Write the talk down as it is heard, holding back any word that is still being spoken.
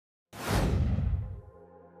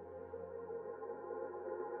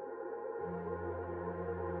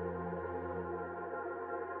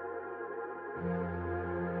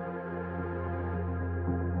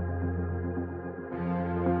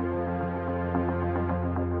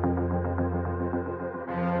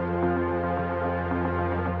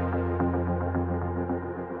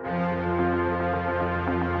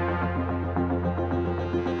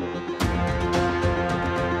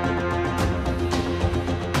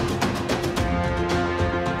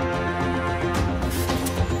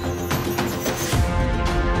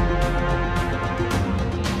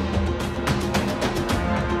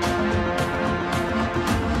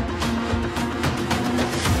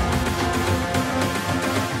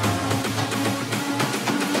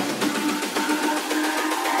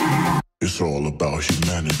It's all about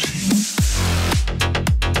humanity.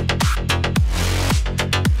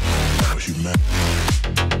 About humanity.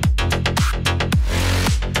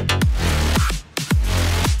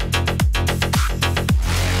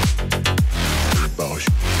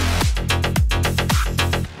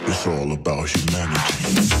 It's all about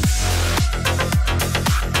humanity.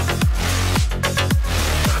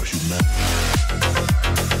 About humanity.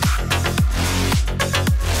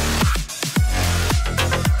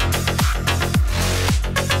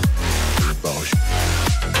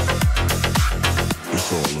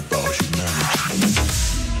 It's all about humanity.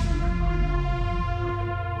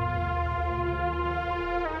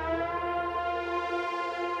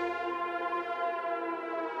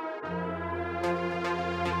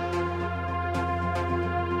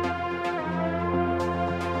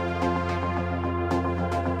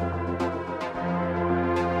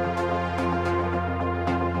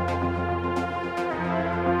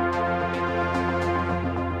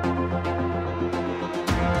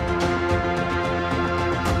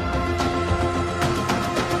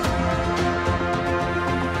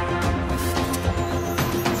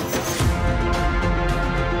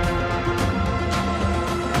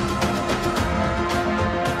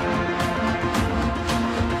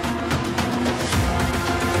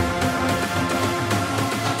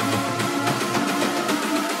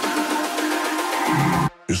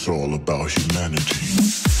 It's all about humanity.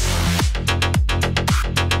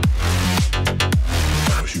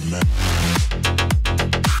 About humanity.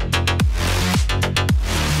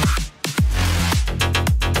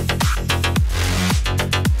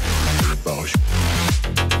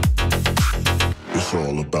 It's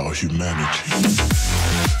all about humanity.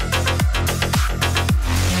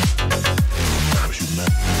 About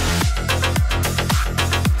humanity.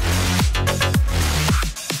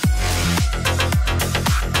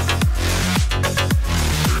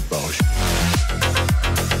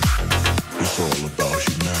 It's all about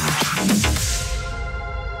humanity.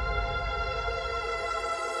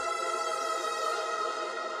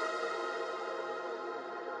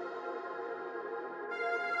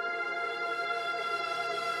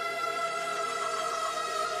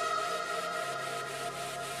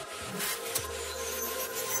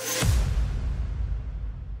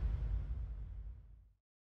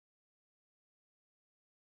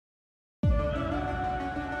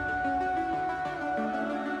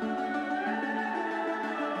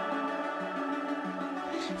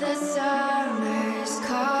 The summer's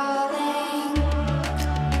calling.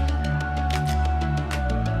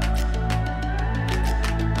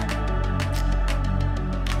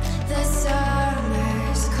 The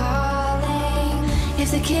summer's calling. If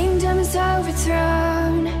the kingdom is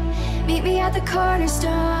overthrown, meet me at the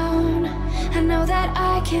cornerstone. I know that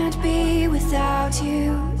I can't be without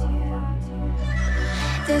you.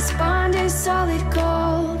 This bond is solid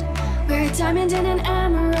gold. We're a diamond and an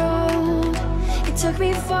emerald. It took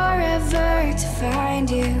me forever to find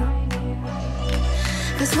you.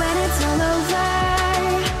 'Cause when it's all over,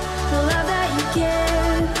 the love that you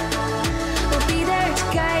give will be there to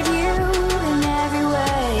guide you in every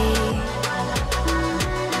way.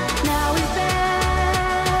 Now we've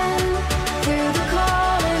been through the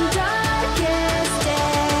cold and darkest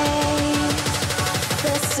days.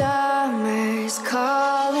 The summer's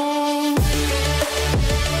calling.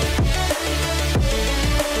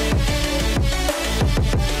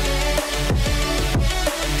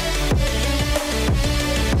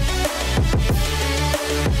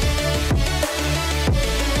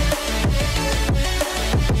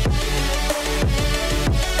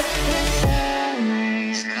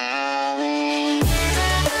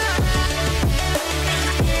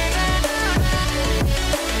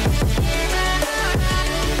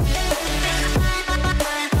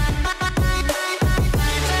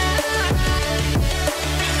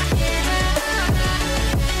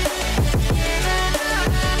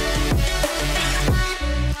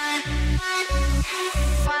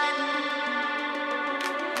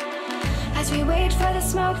 As we wait for the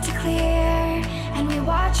smoke to clear and we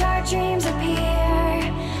watch our dreams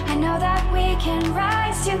appear, I know that we can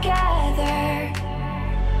rise together.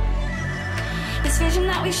 This vision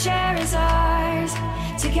that we share is ours.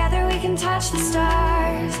 Together we can touch the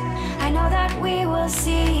stars. I know that we will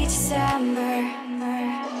see December.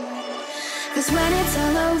 'Cause when it's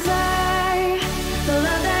all over, the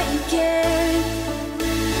love that you give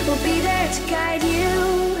will be there to guide you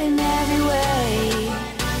in every way.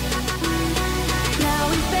 Now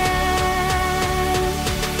we've been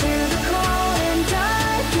through the cold and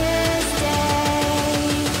darkest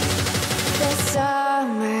days. The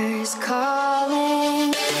summer's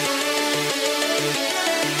calling.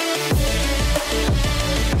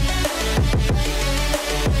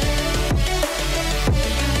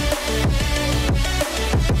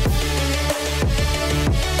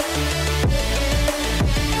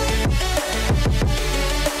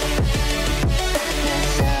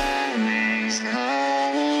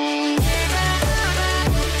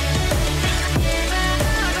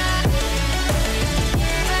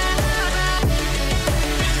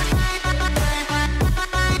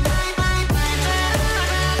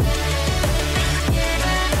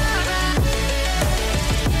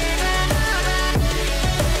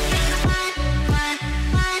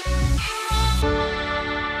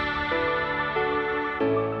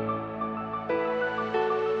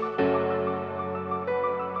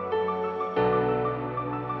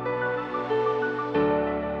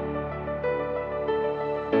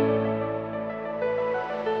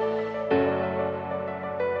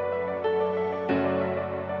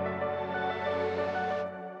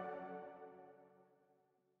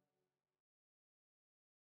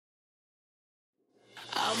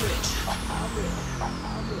 I'm rich. I'm rich.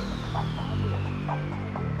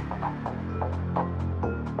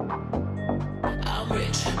 I'm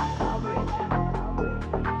rich.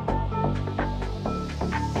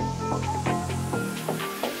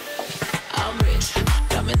 I'm rich.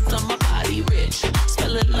 Diamonds on my body rich.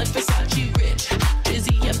 Smelling like Versace rich. Jay-Z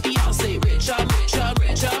and Beyonce rich. I'm rich. I'm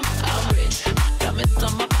rich. I'm rich. Diamonds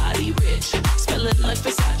on my body rich. Smelling like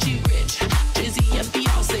Versace rich. Jay-Z and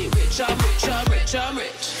Beyonce rich. I'm rich. I'm rich. I'm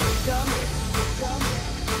rich.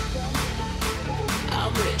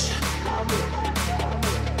 I'm rich.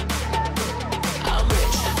 I'm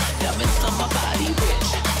rich. Diamonds on my body rich.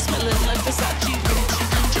 Smelling like Versace rich.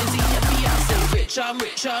 Jay-Z and Beyonce rich. I'm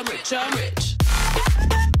rich. I'm rich. I'm rich.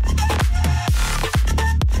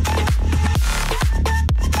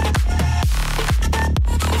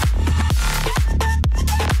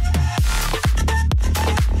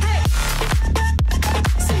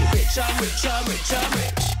 Say rich. I'm rich. I'm rich. I'm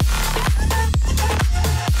rich.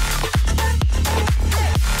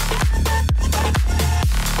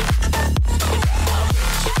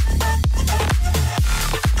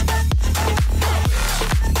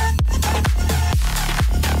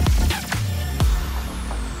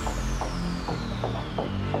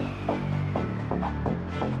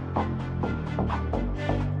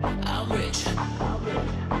 I'm rich.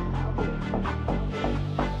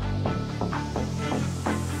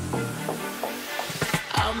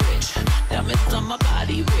 I'm rich. Diamonds on my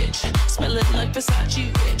body rich. Smelling like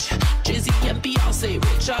Versace rich. Jay-Z and Beyonce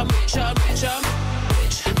rich. I'm rich. I'm rich. I'm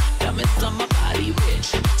rich. Diamonds on my body rich.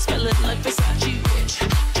 Smelling like Versace rich.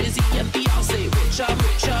 Jay-Z and Beyonce rich. I'm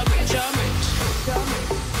rich. I'm rich. I'm rich.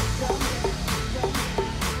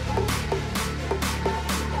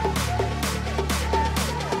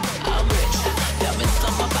 I'm rich. Diamonds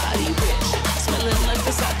on my body rich. Smelling like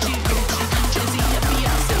Versace rich. Jay-Z and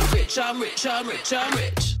Beyonce rich. I'm rich. I'm rich. I'm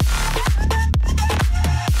rich.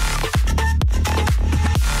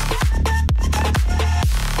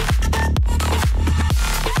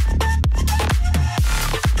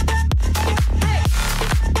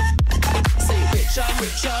 Say rich. I'm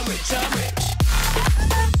rich. I'm rich. I'm rich.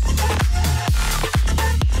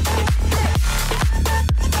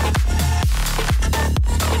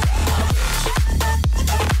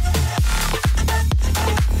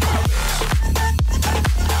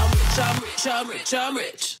 I'm rich. I'm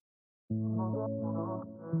rich.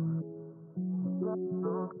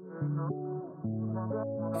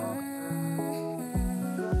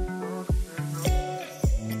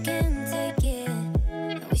 I can't take it.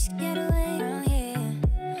 I wish I get away from here.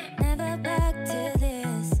 Never back to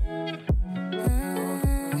this.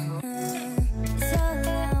 It's all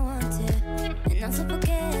I wanted, and also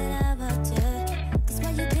forget about you. 'Cause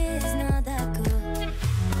what you did is not that cool.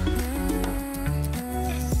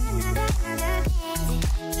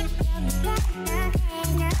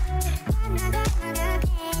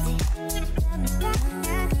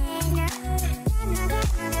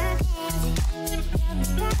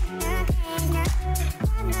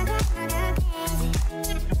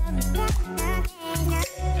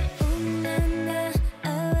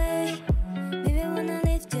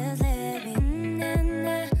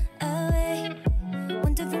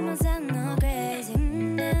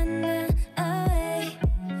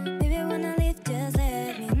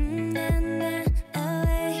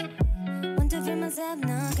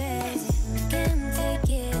 Not crazy, can't take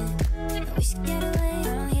it. I wish I could get